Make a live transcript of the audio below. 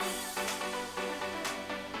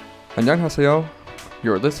안녕하세요.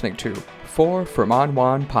 You're listening to 4 from On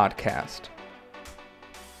One podcast.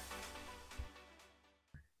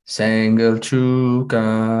 생일 축하합니다.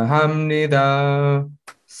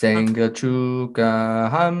 생일 축하합니다.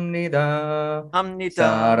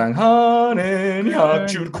 사랑하는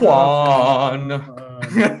혁준관.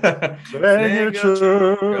 생일 축하합니다.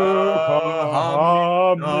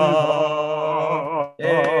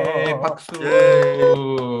 예, 박수.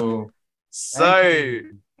 So,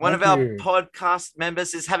 one of our podcast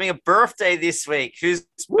members is having a birthday this week. Whose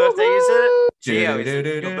birthday is it? Gio, is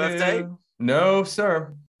it your birthday? No,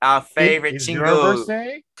 sir. Our favorite Is jingle. your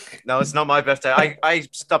birthday? No, it's not my birthday. I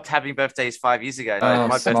stopped having birthdays 5 years ago.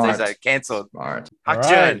 My birthdays are cancelled. Smart.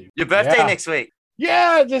 Hyukjun, your birthday Yeah. next week.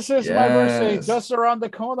 Yeah, this is my birthday. Yes. Just around the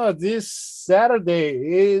corner. This Saturday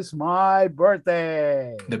is my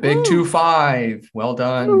birthday. The big 2-5. Well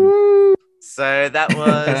done. Woo. So that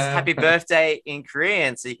was happy birthday in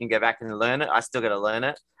Korean. So you can go back and learn it. I still got to learn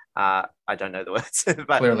it. I don't know the words,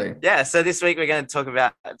 but Clearly. yeah. So this week we're going to talk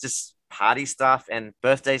about just party stuff and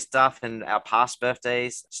birthday stuff and our past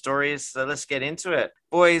birthdays stories. So let's get into it.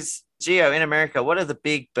 Boys, Gio, in America, what are the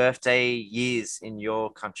big birthday years in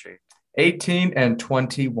your country? 18 and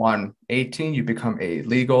 21. 18, you become a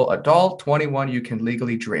legal adult. 21, you can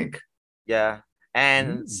legally drink. Yeah.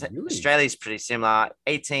 And Really? Australia's pretty similar,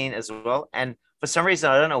 18 as well. And for some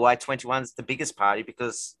reason, I don't know why 21 is the biggest party,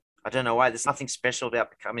 because I don't know why. There's nothing special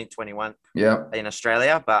about becoming 21 Yep. in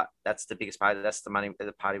Australia, but that's the biggest party. That's the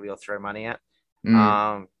party we all throw money at.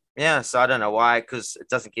 Yeah, so I don't know why, because it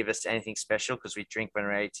doesn't give us anything special because we drink when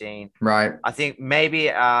we're 18. Right. I think maybe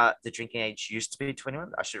the drinking age used to be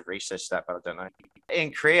 21. I should research that, but I don't know.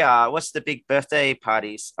 In Korea, what's the big birthday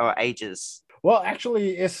parties or ages? Well,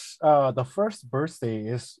 actually, it's the first birthday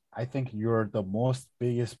is, I think, you're the most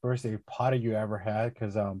biggest birthday party you ever had,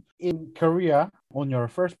 because in Korea, on your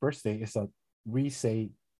first birthday, we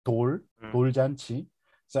say 돌잔치.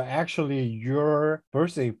 So actually, your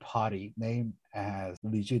birthday party name has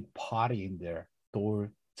legit party in there,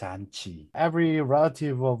 돌잔치. Every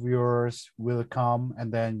relative of yours will come,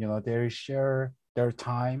 and then they share their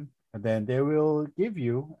time. And then they will give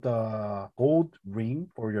you the gold ring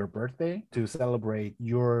for your birthday to celebrate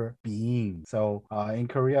your being. So in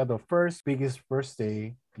Korea, the first biggest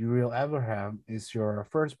birthday you will ever have is your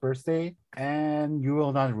first birthday, and you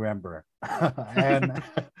will not remember. and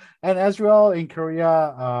and as well in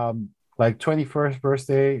Korea, like 21st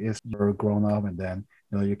birthday is you're grown up, and then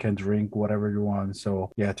you can drink whatever you want.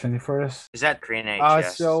 So yeah, 21st. Is that Korean age?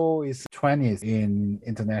 Yes. So it's 20th in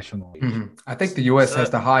international. I think the US has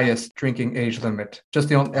the highest drinking age limit. That's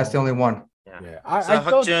the only one. Yeah. I So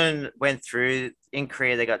Hyukjun went through, in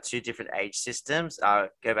Korea, they got 2 different age systems.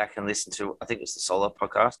 Go back and listen to, I think it was the Solar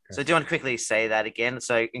podcast. Okay. So do you want to quickly say that again?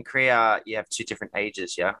 So in Korea, you have 2 different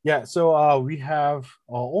ages, yeah? Yeah, so we have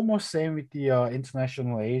almost same with the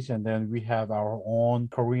international age, and then we have our own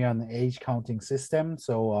Korean age counting system.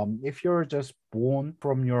 So if you're just born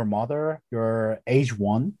from your mother, you're age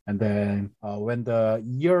 1, and then when the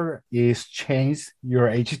year is changed, you're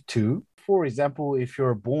age 2. For example, if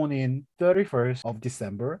you're born in 31st of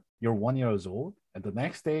December, you're 1 year old, and the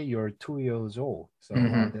next day you're 2 years old. So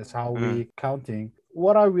that's how we counting.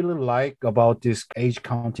 What I really like about this age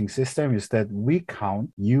counting system is that we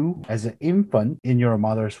count you as an infant in your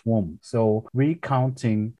mother's womb. So we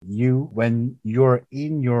counting you when you're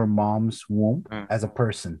in your mom's womb as a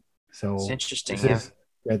person. So It's interesting,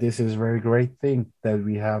 this is a very great thing that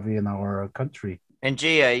we have in our country. And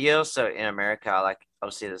Gio, you're also in America, like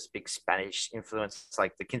obviously there's big Spanish influence,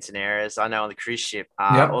 like the quinceañeras. I know on the cruise ship,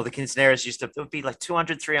 all the quinceañeras there would be like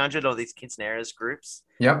 200, 300 of these quinceañeras groups.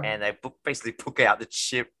 Yep. And they basically book out the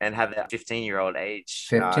ship and have that 15-year-old age.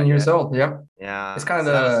 15 years old. Yep. Yeah. It's kind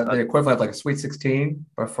of the equivalent of like a sweet 16,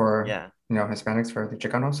 but for Hispanics, for the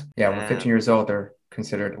Chicanos. Yeah, when 15 years old, they're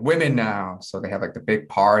considered women now. So they have like the big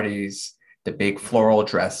parties, the big floral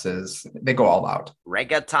dresses. They go all out.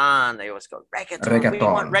 Reggaeton. They always go reggaeton. We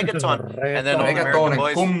want reggaeton. And then reggaeton and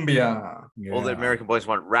cumbia. All the American boys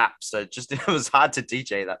want rap. So it was hard to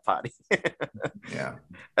DJ that party. Yeah.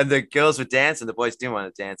 And the girls would dance and the boys didn't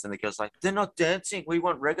want to dance. And the girls like, they're not dancing. We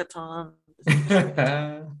want reggaeton.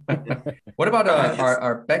 What about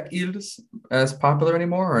are Beck Eels as popular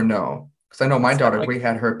anymore or no? Because I know my daughter, we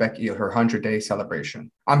had her Beck Eel, her 100-day celebration.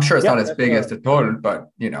 I'm sure it's not as big as the Tol, but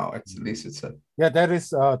at least it's a... Yeah, that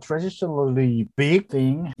is a traditionally big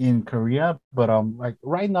thing in Korea. But like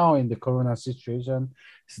right now in the Corona situation,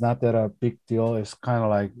 it's not that a big deal. It's kind of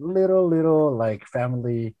like little like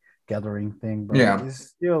family gathering thing. But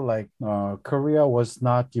it's still like Korea was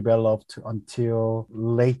not developed until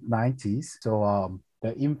late 90s. So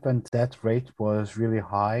the infant death rate was really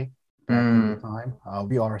high. back in the time.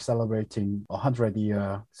 We are celebrating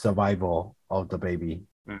 100-year survival of the baby.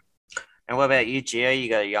 And what about you, Gio? You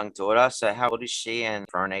got a young daughter. So how old is she and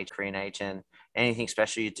foreign age, Korean age, and anything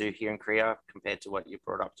special you do here in Korea compared to what you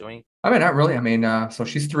brought up doing? I mean, not really. I mean, so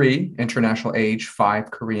she's 3, international age,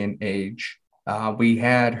 5, Korean age. We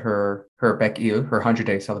had her Baekil, her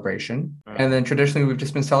 100-day celebration. And then traditionally, we've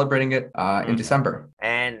just been celebrating it in December.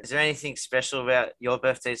 And is there anything special about your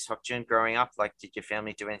birthdays, Hyukjun, growing up? Like, did your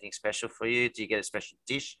family do anything special for you? Do you get a special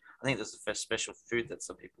dish? I think there's a special food that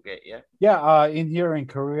some people get, yeah? Yeah, in here in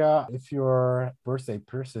Korea, if you're a birthday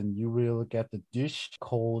person, you will get the dish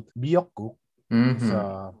called miyeokguk. It's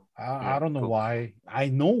I don't know why. I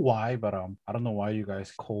know why, but I don't know why you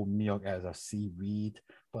guys call miyeok as a seaweed.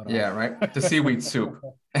 But yeah, right. The seaweed soup.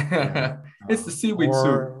 It's the seaweed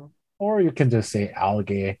soup. Or you can just say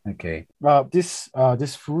algae. Okay.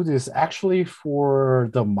 This food is actually for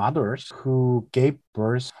the mothers who gave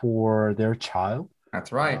birth for their child.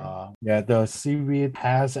 That's right. Yeah, the seaweed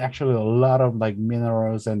has actually a lot of like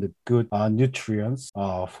minerals and the good nutrients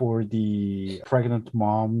for the pregnant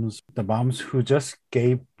moms, the moms who just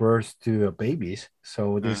gave birth to babies.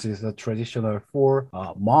 So this is a traditional for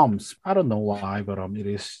moms. I don't know why, but it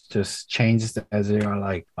is just changed as they are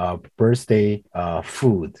like birthday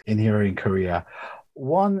food in here in Korea.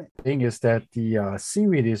 One thing is that the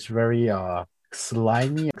seaweed is very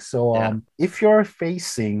slimy. So if you're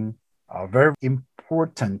facing a very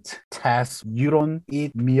important task, you don't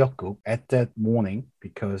eat miyeokguk at that morning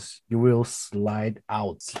because you will slide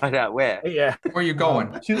out. Slide out where? Yeah. Where are you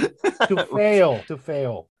going? To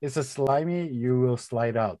fail. It's a slimy, you will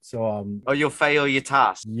slide out. So you'll fail your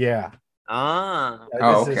task. Yeah. Oh,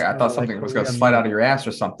 okay. I thought something was going to slide out of your ass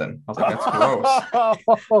or something. I was like,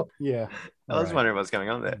 that's gross. Yeah. I was wondering what's going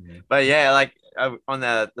on there. But yeah, like on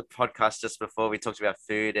the podcast just before, we talked about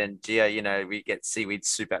food, and Gio, we get seaweed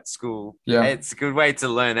soup at school. Yeah. It's a good way to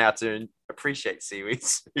learn how to appreciate seaweed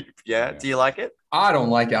soup. Yeah. Do you like it? I don't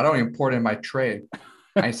like it. I don't even pour it in my tray.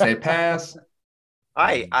 I say pass.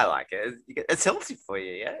 I like it. It's healthy for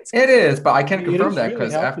you. Yeah. It is, but I can't confirm that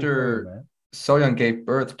because after Soyoung gave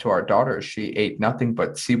birth to our daughter, she ate nothing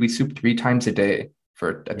but seaweed soup 3 times a day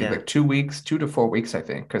for I think like 2 weeks, 2 to 4 weeks, I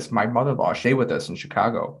think, because my mother-in-law stayed with us in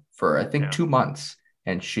Chicago for I think 2 months,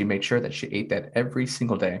 and she made sure that she ate that every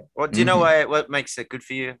single day. Well, do you know what makes it good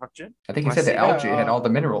for you, Hyukjun? I think he said the algae had all the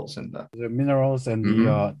minerals in the minerals and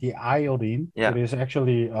the iodine. Yeah. It is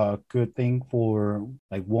actually a good thing for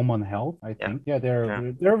like woman health, I think. Yeah, they're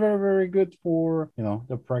very, very good for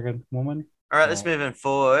the pregnant woman. All right, let's move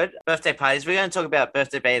forward. Birthday parties. We're going to talk about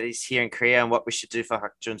birthday parties here in Korea and what we should do for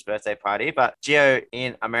Hyukjun's birthday party. But Gio,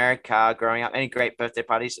 in America, growing up, any great birthday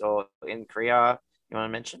parties, or in Korea you want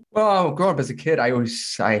to mention? Well, growing up as a kid,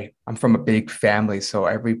 I'm from a big family. So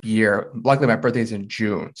every year, luckily my birthday is in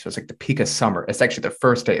June. So it's like the peak of summer. It's actually the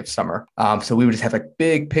first day of summer. So we would just have like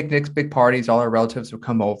big picnics, big parties. All our relatives would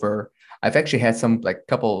come over. I've actually had some like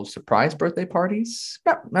couple surprise birthday parties.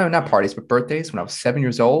 Not parties, but birthdays when I was 7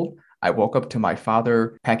 years old. I woke up to my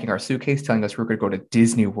father packing our suitcase, telling us we were going to go to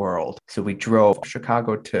Disney World. So we drove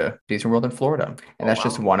Chicago to Disney World in Florida. And that's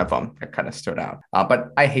just one of them that kind of stood out. But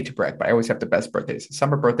I hate to brag, but I always have the best birthdays.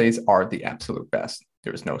 Summer birthdays are the absolute best.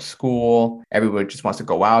 There's no school. Everyone just wants to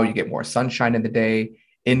go out. You get more sunshine in the day.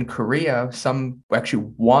 In Korea,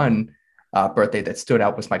 one birthday that stood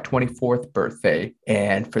out was my 24th birthday.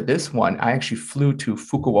 And for this one, I actually flew to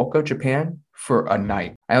Fukuoka, Japan for a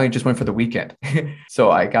night. I only just went for the weekend.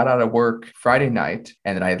 So I got out of work Friday night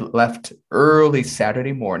and then I left early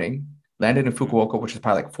Saturday morning, landed in Fukuoka, which is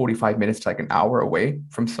probably like 45 minutes to like an hour away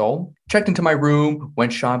from Seoul. Checked into my room,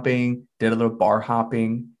 went shopping, did a little bar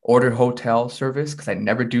hopping, ordered hotel service because I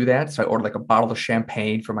never do that. So I ordered like a bottle of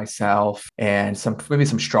champagne for myself and maybe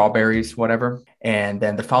some strawberries, whatever. And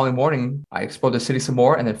then the following morning, I explored the city some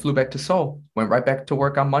more and then flew back to Seoul. Went right back to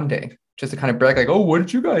work on Monday. Just to kind of brag like, oh, what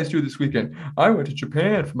did you guys do this weekend? I went to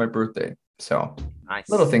Japan for my birthday. So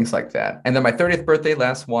little things like that. And then my 30th birthday,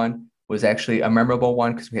 last one, was actually a memorable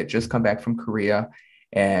one because we had just come back from Korea.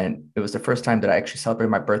 And it was the first time that I actually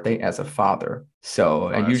celebrated my birthday as a father. So,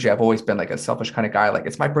 and usually I've always been like a selfish kind of guy, like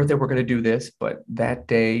it's my birthday, we're going to do this. But that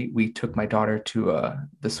day we took my daughter to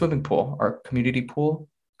the swimming pool, our community pool,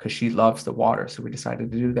 because she loves the water. So we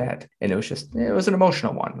decided to do that. And it was an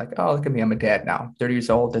emotional one. Like, oh, look at me, I'm a dad now, 30 years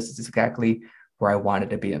old. This is exactly where I wanted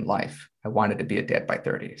to be in life. I wanted to be a dad by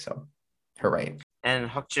 30. So hooray. And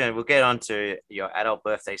Hyukjun, we'll get on to your adult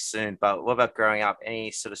birthday soon, but what about growing up? Any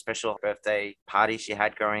sort of special birthday parties you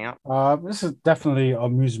had growing up? This is definitely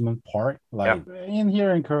amusement park. Like in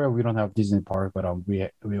here in Korea, we don't have Disney park, but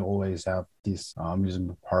we always have this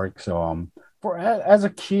amusement park. So For as a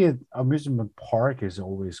kid, amusement park is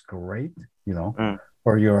always great, you know. Mm.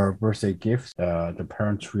 For your birthday gifts, the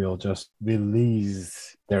parents will just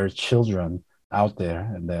release their children out there,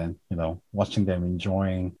 and then watching them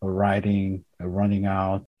enjoying riding, running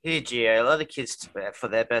out. Here, Gio, a lot of kids for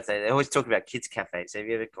their birthday, they always talk about kids' cafes. Have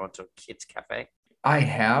you ever gone to a kids' cafe? I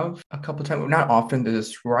have a couple times, not often.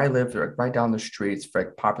 There's where I live, like right down the street. It's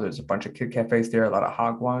very popular. There's a bunch of kid cafes there, a lot of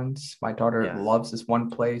hog ones. My daughter Yeah. loves this one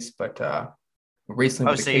place, but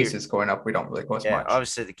recently with the Obviously, cases going up, we don't really go as yeah, much.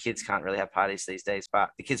 obviously the kids can't really have parties these days, but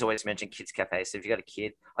the kids always mention kids' cafes. So if you got a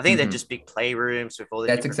kid, I think they're Hmm. just big playrooms with all the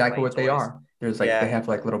That's different exactly play what they toys. are. There's like they Yeah. have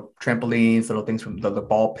like little trampolines, little things from the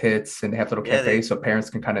ball pits, and they have little Yeah, cafes so parents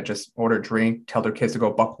can kind of just order a drink, tell their kids to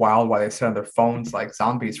go buck wild while they sit on their phones like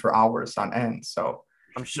zombies for hours on end. So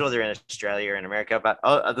I'm sure they're in Australia and America, but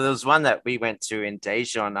there was one that we went to in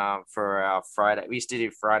Daejeon for our Friday. We used to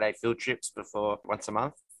do Friday field trips before once a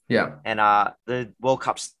month, yeah. and the World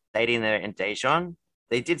Cup stadium there in Daejeon,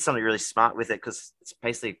 they did something really smart with it because it's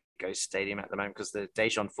basically a ghost stadium at the moment because the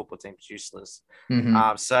Daejeon football team's useless. Hmm.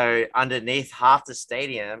 So underneath half the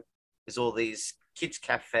stadium is all these kids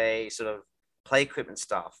cafe sort of play equipment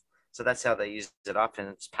stuff. So that's how they use it up, and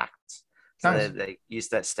it's packed. So Nice. they use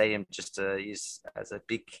that stadium just to use as a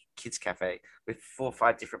big kids cafe with 4 or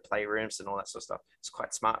 5 different playrooms and all that sort of stuff. It's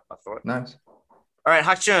quite smart, I thought. Nice. All right,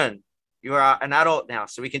 Hyukjun, you are an adult now,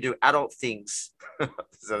 so we can do adult things.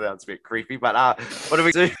 So that's a bit creepy, but what do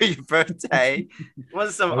we do for your birthday? What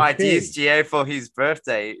are some Okay. ideas, Gio, for his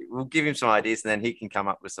birthday? We'll give him some ideas, and then he can come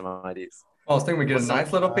up with some ideas. Well, I was thinking we get a What's some?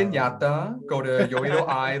 nice little piñata, go to Yoido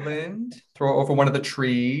Island, throw it over one of the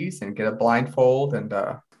trees, and get a blindfold and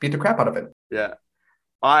beat the crap out of it. Yeah,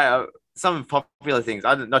 I some popular things.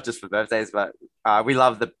 I not just for birthdays, but we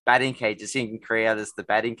love the batting cages. In Korea, there's the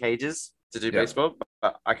batting cages to do Yeah. baseball,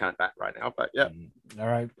 but I can't bat right now. But yeah, All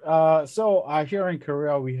right. So here in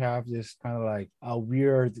Korea, we have this kind of like a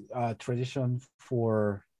weird tradition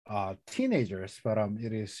for teenagers, but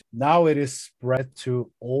it is spread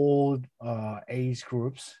to all age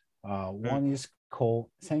groups. One is called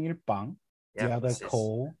생일빵, yeah, the other what's this?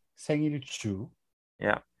 called 생일주.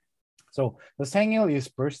 Yeah, So the 생일 is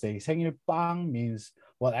birthday. 생일빵 means,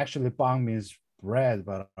 well, actually 빵 means bread,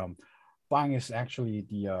 but 빵 is actually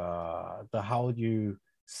the how do you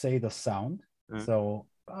say the sound. Mm. So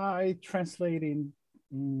I translate in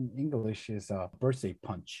English is a birthday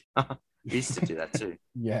punch. we used to do that too.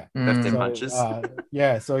 Yeah. Birthday Mm. So punches.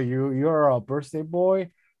 yeah, so you're a birthday boy.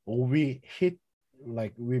 We hit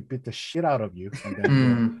like we beat the shit out of you, and then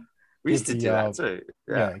Mm. We give used to do that too.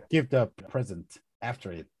 Yeah. give the present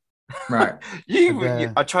after it. Right. And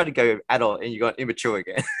then, I tried to go adult and you got immature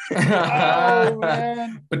again. oh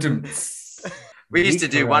man. Ba-dum. We used to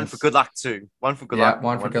do one for Because good luck too. One for good Yeah, luck.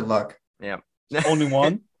 one for good luck. Yeah. only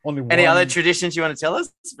one, only Any one. other traditions you want to tell us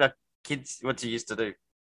about kids? What you used to do?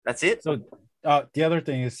 That's it. So the other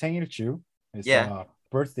thing is 생일주. It's Yeah. a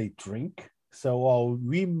birthday drink. So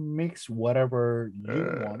we mix whatever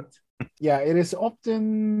you want. Yeah, it is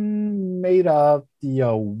often made of the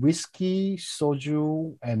whiskey,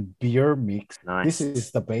 soju, and beer mix. Nice. This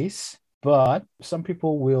is the base, but some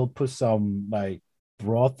people will put some like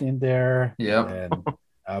broth in there, Yep. and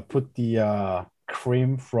put the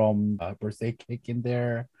cream from birthday cake in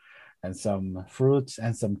there, and some fruits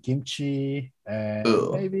and some kimchi. And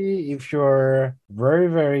Ugh. maybe if you're very,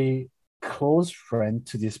 very close friend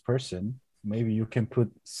to this person, maybe you can put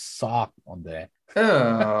sock on that.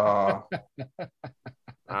 Oh,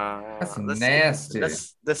 that's nasty.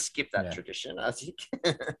 Let's skip that Yeah. tradition. I think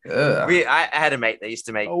Ugh. I had a mate that used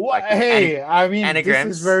to make like Hey, I mean,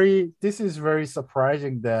 anagrams. this is very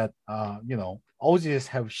surprising that Aussies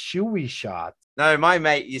have shoey shot. No, my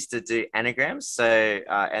mate used to do anagrams. So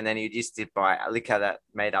and then he used to buy a liquor that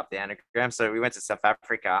made up the anagram. So we went to South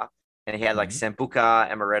Africa and he had like Sambuca,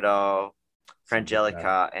 Amaretto,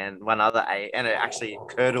 Frangelica, and one other and it actually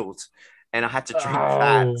curdled. And I had to drink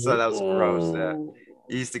that. So that was gross. Yeah.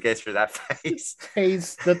 You used to go through that phase.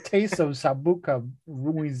 The taste of Sambuca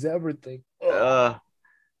ruins everything.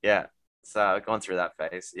 Yeah. So I've gone through that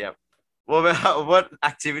phase. Yeah. What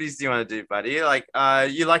activities do you want to do, buddy? Like,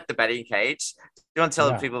 you like the batting cage. Do you want to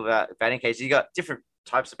tell people about batting cages? You got different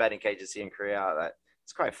types of batting cages here in Korea. That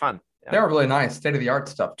it's quite fun. Yeah. They're really nice, state of the art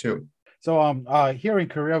stuff too. So here in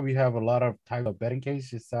Korea we have a lot of type of betting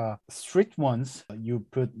cages. Street ones, you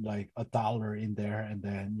put like $1 in there, and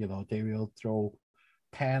then they will throw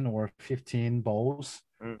 10 or 15 balls.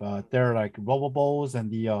 But they're like rubber balls,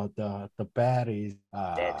 and the bat is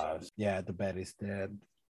dead. Yeah, the bat is dead.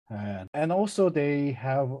 And also they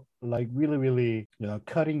have like really, really,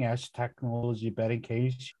 cutting edge technology batting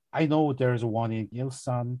cage. I know there's one in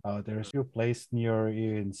Ilsan. There's a place near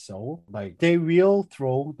in Seoul. Like they will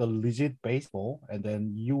throw the legit baseball, and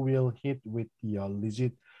then you will hit with the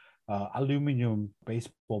legit aluminum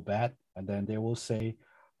baseball bat, and then they will say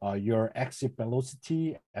your exit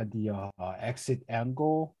velocity and the exit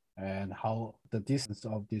angle and how the distance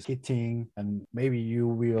of this hitting, and maybe you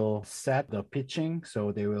will set the pitching.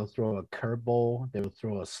 So they will throw a curveball, they will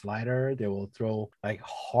throw a slider, they will throw like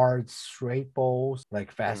hard straight balls,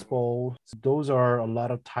 like fastballs. So those are a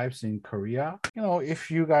lot of types in Korea.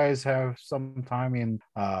 If you guys have some time in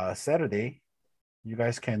Saturday, you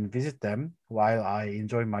guys can visit them while I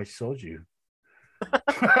enjoy my soju.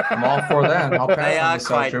 I'm all for that. I'll pass They on are the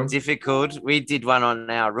quite soju. difficult. We did one on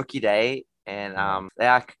our rookie day, and they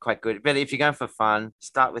are quite good. But if you're going for fun,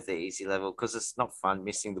 start with the easy level because it's not fun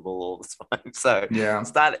missing the ball all the time. So Yeah.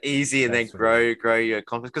 start easy and then That's grow your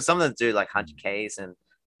confidence. Because some of them do like 100Ks, and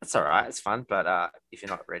that's all right. It's fun, but if you're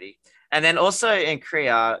not ready. And then also in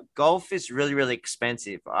Korea, golf is really, really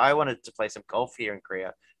expensive. I wanted to play some golf here in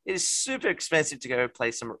Korea. It is super expensive to go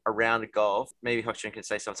play a round of golf. Maybe Hyukjun can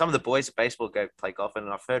say something. Some of the boys at baseball go play golf, and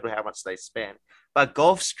I've heard how much they spend. But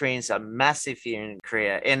golf screens are massive here in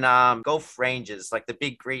Korea. In golf ranges, like the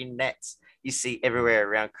big green nets you see everywhere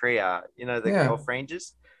around Korea. The Yeah. golf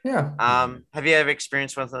ranges. Yeah. Have you ever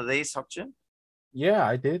experienced one of these, Hyukjun? Yeah,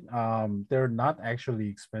 I did. They're not actually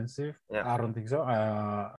expensive. Yeah. I don't think so.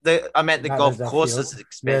 I meant the not golf as a courses field. is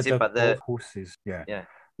expensive, but golf courses. Yeah, yeah.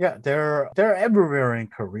 yeah, they're everywhere in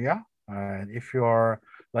Korea. And if you are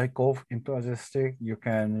like golf enthusiastic, you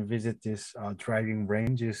can visit these driving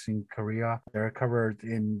ranges in Korea. They're covered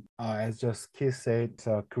in, as just Keith said,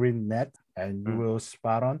 green net, and you will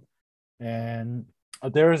spot on. And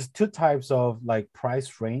there's two types of like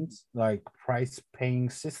price range, like price paying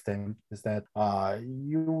system. Is that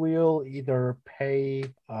you will either pay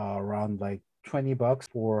around like $20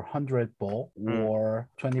 for 100 ball or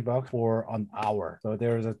 $20 for an hour. So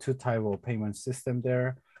there's a two type of payment system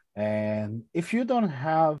there. And if you don't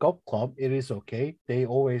have golf club, it is okay. They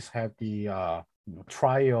always have the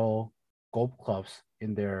trial golf clubs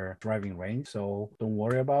in their driving range. So don't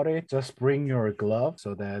worry about it. Just bring your glove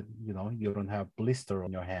so that you don't have blister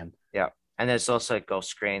on your hand. Yeah. And there's also golf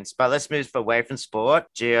screens. But let's move away from sport.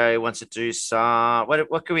 Gio wants to do some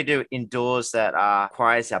what can we do indoors that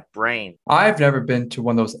requires our brain? I've never been to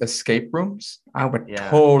one of those escape rooms. I would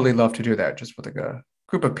totally love to do that just with like a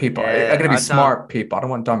group of people. I gotta be smart people. I don't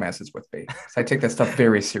want dumbasses with me. So I take that stuff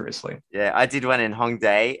very seriously. Yeah, I did one in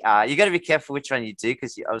Hongdae. You got to be careful which one you do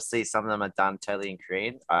because obviously some of them are done totally in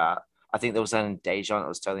Korean. I think there was one in Daejeon that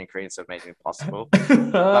was totally in Korean, so it made it impossible.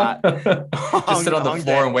 But just sit on the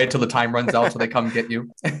floor and wait till the time runs out so they come get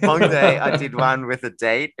you. Hongdae, I did one with a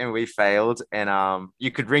date and we failed. And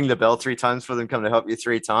you could ring the bell 3 times for them come to help you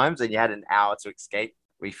 3 times, and you had an hour to escape.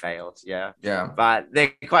 We failed, yeah. But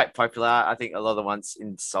they're quite popular. I think a lot of the ones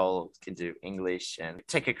in Seoul can do English, and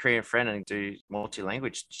take a Korean friend and do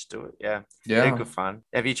multi-language. Just do it, yeah. They're good fun.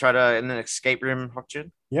 Have you tried an escape room,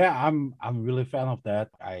 Hyukjun? Yeah, I'm really fan of that.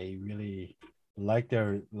 I really like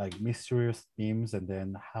their like mysterious themes and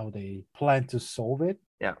then how they plan to solve it.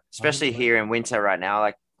 Yeah, especially here in winter right now.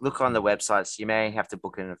 Like, look on the websites. You may have to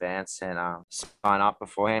book in advance and sign up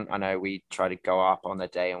beforehand. I know we tried to go up on the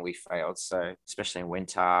day and we failed. So especially in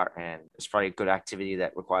winter, and it's probably a good activity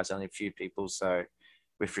that requires only a few people. So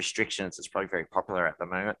with restrictions, it's probably very popular at the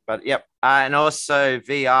moment. But yep. And also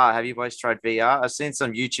VR. Have you boys tried VR? I've seen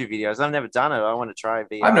some YouTube videos. I've never done it. I want to try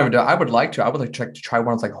VR. I've never done. I would like to. I would like to try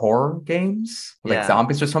one of those like horror games, like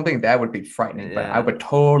zombies or something. That would be frightening. But I would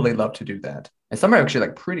totally love to do that. And some are actually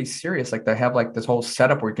like pretty serious. Like they have like this whole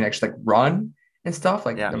setup where you can actually like run and stuff.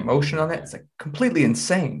 Like the motion on it, it's like completely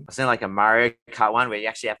insane. I've seen like a Mario Kart one where you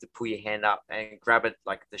actually have to pull your hand up and grab it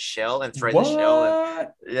like the shell and throw the shell. And,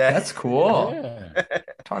 that's cool.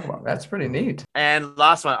 Talk about that's pretty neat. And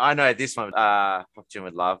last one, I know this one. Hyukjun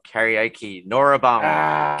would love karaoke Norabang.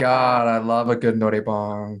 God, I love a good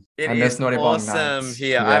norebang. I miss norebang nights.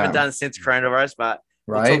 Here. I haven't done since coronavirus, but.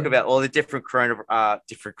 We'll talk about all the different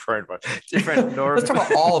different Let's talk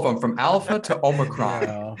about all of them from Alpha to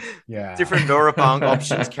Omicron. Different Norabang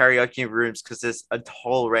options, karaoke rooms, because there's a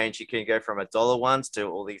whole range. You can go from $1 ones to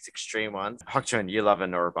all these extreme ones. Hyukjun, you love a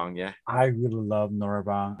Norabang, yeah? I really love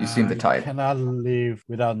Norabang. You seem the type. I cannot live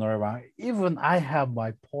without Norabang. Even I have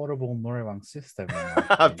my portable Norabang system.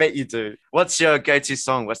 I bet you do. What's your go-to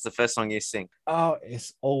song? What's the first song you sing? Oh,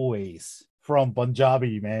 it's always from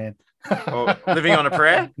Punjabi, man. Or living on a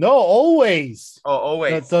prayer? No, always. Oh,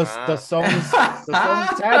 always. The song's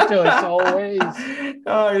title is always.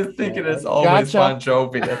 Oh, you're thinking Yeah, it's always gotcha.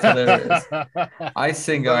 Bon Jovi. That's hilarious. I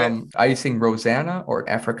Okay. sing Rosanna or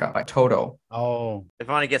Africa by Toto. Oh, If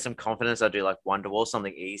I want to get some confidence, I'll do like Wonderwall,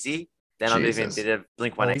 something easy. Then I'll move in a Jesus. bit of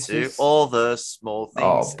Blink 182, Oasis. all the small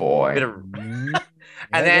Oh things. Bit boy. of, mm, and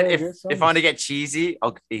yeah, then they're if good if I want to songs. get cheesy,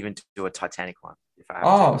 I'll even do a Titanic one if I have to.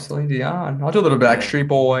 Oh, Celine Dion. I'll do a little Yeah. Backstreet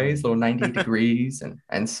Boys, little 90 Degrees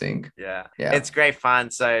and sync. Yeah, Yeah. it's great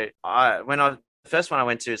fun. So the first one I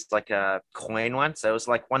went to is like a coin one, so it was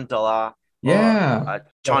like $1 or Yeah. a Yeah,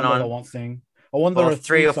 chon $1 on one thing. I wonder for the three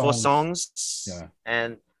three or four songs. songs, Yeah.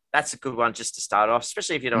 and that's a good one just to start off,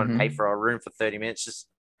 especially if you don't want to pay Mhm. for a room for 30 minutes. Just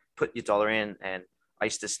put your dollar in, and I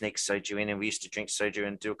used to sneak soju in, and we used to drink soju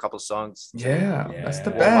and do a couple of songs to Yeah, that's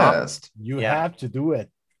the warm up. best. You Yeah. have to do it.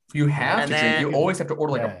 You have And to drink. then- You always have to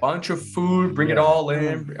order like a Yeah. bunch of food, bring it Yeah. all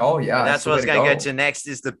in. Oh yeah, And that's that's the what I way was to going to go. go to next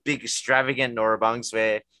is the big extravagant Norabungs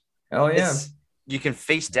where Oh yeah. you can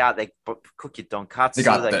feast out. They cook your They got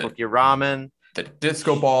tonkatsu, they cook your ramen. the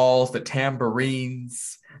disco balls, the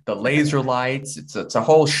tambourines, the laser lights. It's a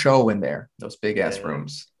whole show in there. Those big ass Yeah.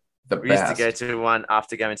 rooms. The We used to go best. to one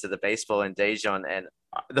after going to the baseball in Daejeon, and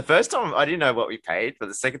the first time I didn't know what we paid, but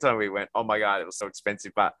the second time we went, oh my god, it was so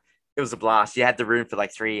expensive, but it was a blast. You had the room for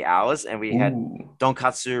like 3 hours, and we had Ooh.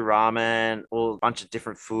 donkatsu, ramen, all a bunch of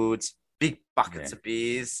different foods, big buckets Yeah. of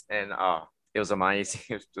beers, and it was amazing.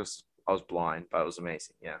 It was just I was blind, but it was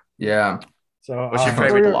amazing. Yeah. Yeah. So What's your for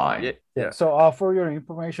favorite? your- blind. Yeah. yeah. So for your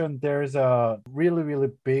information, there's a really, really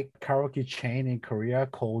big karaoke chain in Korea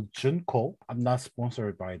called Junko. I'm not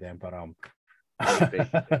sponsored by them, but Should be.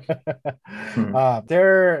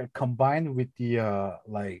 they're combined with the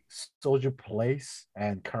like soju place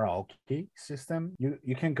and karaoke system.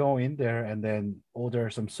 You can go in there and then order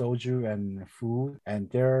some soju and food, and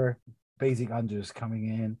their basic anjus coming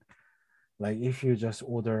in. Like if you just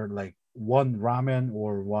order like one ramen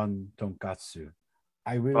or one tonkatsu,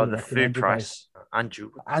 I Oh, really the recommend food you guys. price. Anju.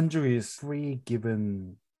 Anju is free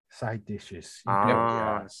given side dishes. in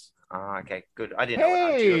Ah, Korea. okay, good. I didn't know what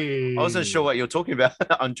Anju. Hey, I wasn't sure what you were talking about.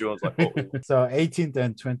 Anju. I was like, oh. So 18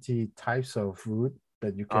 and 20 types of food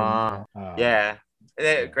that you can. Yeah,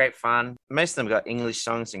 they're yeah. great fun. Most of them got English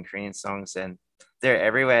songs and Korean songs, and they're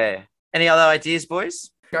everywhere. Any other ideas, boys?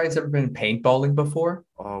 You guys ever been paintballing before?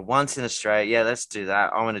 Oh, once in Australia. Yeah, let's do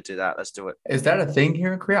that. I want to do that. Let's do it. Is that a thing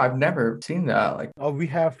here in Korea? I've never seen that. Like, We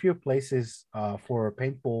have few places for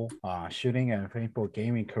paintball shooting and paintball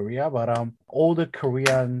game in Korea, but all the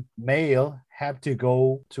Korean male have to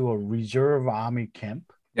go to a reserve army camp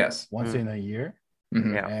yes. once in a year,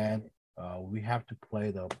 Mhm. Yeah. and we have to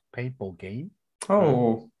play the paintball game.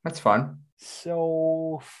 Oh, that's fun.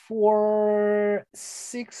 So for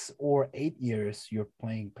 6 or 8 years, you're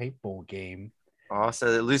playing paintball game. Oh, so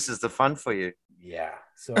it loses the fun for you. Yeah.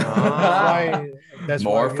 So Ah. that's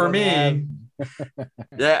More why we for don't me. have-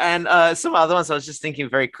 Yeah, and some other ones. I was just thinking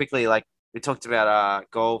very quickly. Like we talked about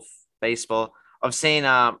golf, baseball. I've seen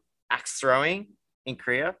axe throwing in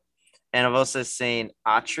Korea, and I've also seen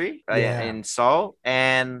archery Yeah. in Seoul,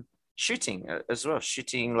 and shooting as well.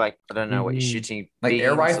 Shooting like I don't know what you're BB. shooting. Like air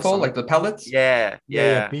beans or rifle, something. like the pellets? Yeah.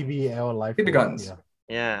 BBL life. BB guns. Yeah.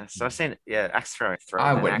 Yeah. So I've seen axe throwing.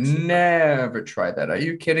 I would never try that. Are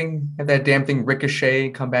you kidding? Have that damn thing ricochet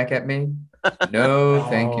come back at me? No,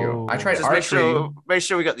 thank you. I tried Just archery. make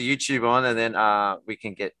sure we got the YouTube on, and then we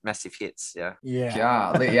can get massive hits. Yeah. Yeah.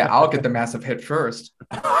 Golly, yeah, I'll get the massive hit first.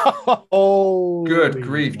 Oh, Good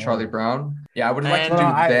grief, Charlie Brown. Yeah, I would like to And- do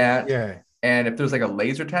No, that. Yeah. And if there's like a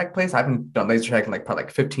laser tag place, I haven't done laser tag in like probably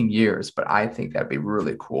like 15 years, but I think that'd be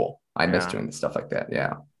really cool. I miss Yeah. doing stuff like that.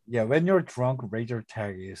 Yeah, Yeah. When you're drunk, Razor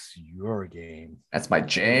Tag is your game. that's my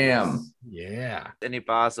jam. Yeah. Any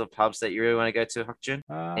bars or pubs that you really want to go to, Hyukjun?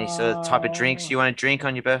 Any sort of type of drinks you want to drink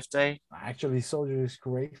on your birthday? Actually, Soldier is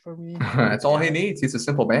great for me. That's all he needs. He's a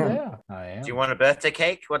simple man. Yeah, I am. Do you want a birthday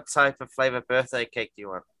cake? What type of flavor birthday cake do you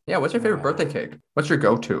want? Yeah, what's your favorite birthday cake? What's your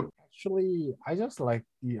go-to? Actually, I just like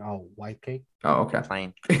the white cake. Oh, okay.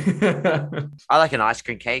 Plain. I I like an ice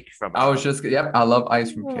cream cake from was just, yep, I love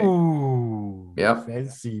ice cream cake. Ooh, Yep.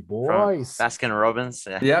 fancy from boys. Baskin Robbins.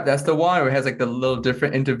 Yeah. Yeah, that's the one where it has like the little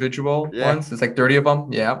different individual Yeah. ones. It's like 30 of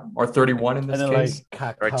them. Yeah, or 31 in And this then case.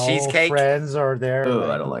 like Or cacao cheesecake. friends are there. Ugh,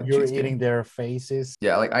 I don't like you're cheesecake. eating their faces.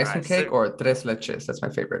 Yeah, like ice cream Alright, cake so- or tres leches. That's my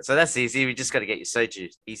favorite. So that's easy. We just got to get your soju.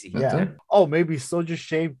 Easy. That's Yeah. it. Oh, maybe soju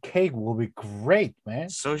shaved cake will be great, man.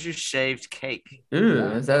 Soju shaved cake. Ooh,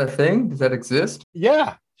 Yeah. is that a thing? Does that exist?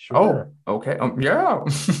 Yeah, sure. Oh, okay. Yeah.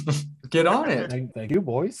 Get on it. Thank you,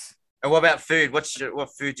 boys. And what about food? What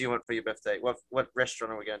food do you want for your birthday? What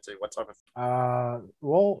restaurant are we going to? What type of?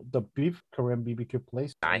 Well, the Korean BBQ place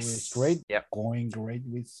is Nice. great. Yep. Going great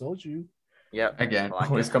with soju. Yep. Again, I like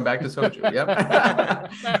always it. come back to soju. Yep.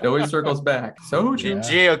 It always circles back. Soju.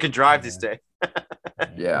 Gio can drive this day.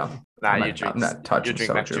 Yeah. Nah, I'm not touching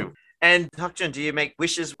soju. And Hyukjun, do you make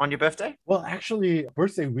wishes on your birthday? Well, actually,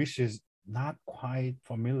 birthday wish is not quite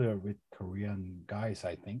familiar with Korean guys,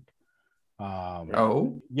 I think.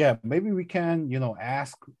 Yeah, maybe we can,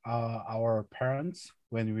 ask our parents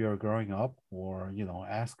when we are growing up, or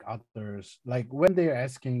ask others, like when they're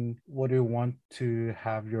asking what do you want to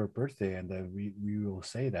have your birthday, and then we will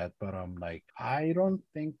say that. But like, I don't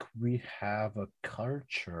think we have a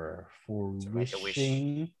culture for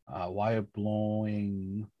wishing while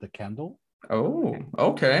blowing the candle. Oh,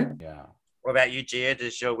 okay. Yeah. What about you, Gia?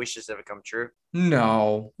 Does your wishes ever come true?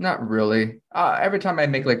 No, not really. Every time I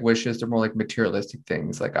make like wishes, they're more like materialistic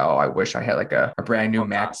things. Like, oh, I wish I had like a brand new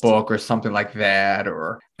MacBook or something like that,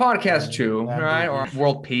 or podcast too, right? Or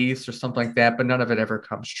world peace or something like that. But none of it ever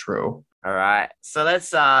comes true. All right. So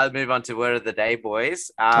let's move on to word of the day, boys.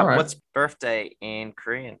 All right. What's birthday in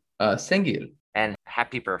Korean? 생일. And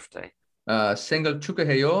happy birthday. 생일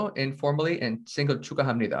축하해요 informally, and 생일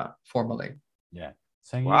축하합니다 formally. Yeah.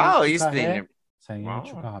 Wow, he's been 생일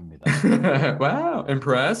축하합니다. Wow,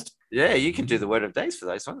 impressed. Yeah, you can do the word of days for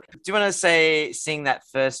those ones. Do you want to sing that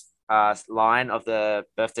first line of the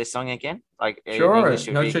birthday song again? Like, sure. No,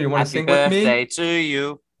 sure. You want to sing with me? Happy birthday to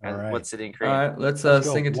you. And right. What's it in Korean? All right, let's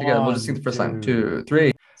sing it together. We'll just sing the first line. 2,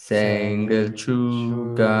 3. 생일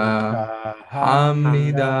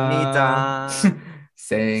축하합니다.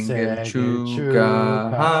 생일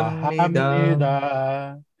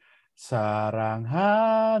축하합니다.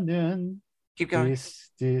 사랑하는 Keep going. this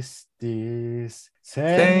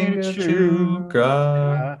생일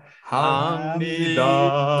축하합니다.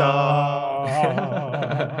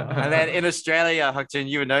 And then in Australia, Hyukjun,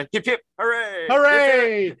 you would know, hip hip, hooray!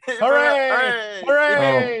 Hooray! Hip, hip, Hooray!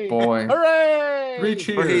 Hooray! Oh boy. Hooray! 3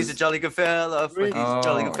 cheers. For he's a jolly good fellow. For he's a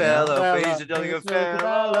jolly good fellow. For he's a jolly good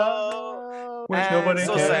fellow. Which nobody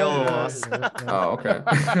so can. say all of us. Oh, okay.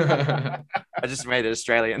 I just made it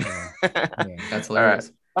Australian. That's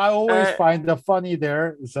hilarious. Right. I always find the funny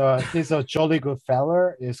there. So he's a jolly good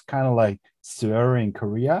fella is kind of like swearing in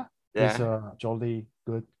Korea. Yeah. He's a jolly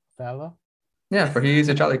good fella. Yeah, for he's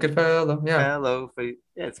a jolly good fellow. Yeah. Hello. Yeah,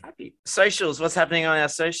 it's happy. Socials. What's happening on our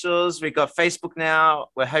socials? We've got Facebook now.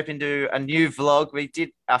 We're hoping to do a new vlog.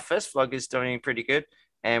 Our first vlog is doing pretty good.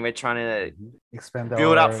 And we're trying to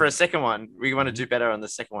build up for a second one. We want to do better on the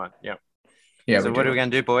second one. Yeah. So what are we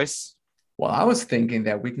going to do, boys? Well, I was thinking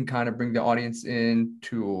that we can kind of bring the audience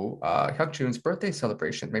into Hyukjun's birthday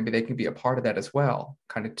celebration. Maybe they can be a part of that as well.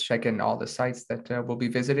 Kind of check in all the sites that we'll be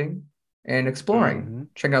visiting and exploring.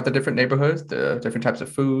 Check out the different neighborhoods, the different types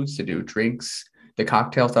of foods to do, drinks, the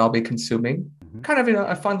cocktails that I'll be consuming. Kind of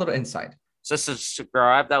a fun little insight. So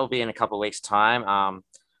subscribe. That will be in a couple of weeks' time.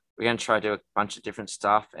 We're going to try to do a bunch of different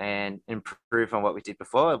stuff and improve on what we did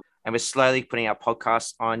before. And we're slowly putting our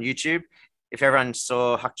podcast on YouTube. If everyone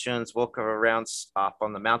saw Hyukjun's walk around up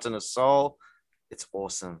on the mountain of Seoul, it's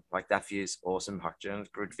awesome. Like, that view is awesome,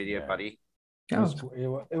 Hyukjun. Good video, buddy. Yeah,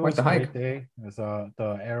 it was a great day.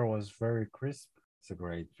 The air was very crisp. It's a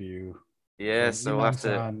great view. Yeah, so we'll have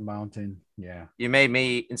to... mountain, yeah. You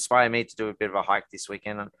inspire me to do a bit of a hike this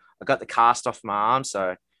weekend. I got the cast off my arm, so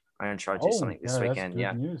I'm going to try to do something this weekend.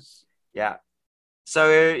 That's good news. Yeah.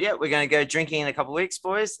 So, yeah, we're going to go drinking in a couple of weeks,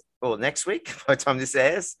 boys. Or next week, by the time this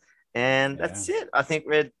airs. And that's it. I think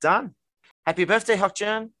we're done. Happy birthday,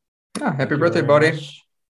 Hyukjun. Yeah, happy birthday, buddy.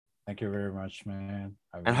 Thank you very much, man.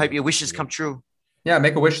 And hope your wishes come true. Yeah,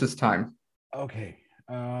 make a wish this time. Okay.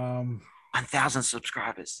 1,000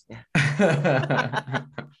 subscribers. Yeah.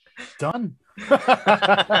 Done. All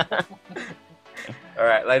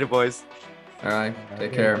right. Later, boys. All right.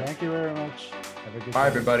 Take care. Thank you very much. Have a good Bye, day.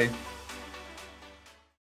 everybody.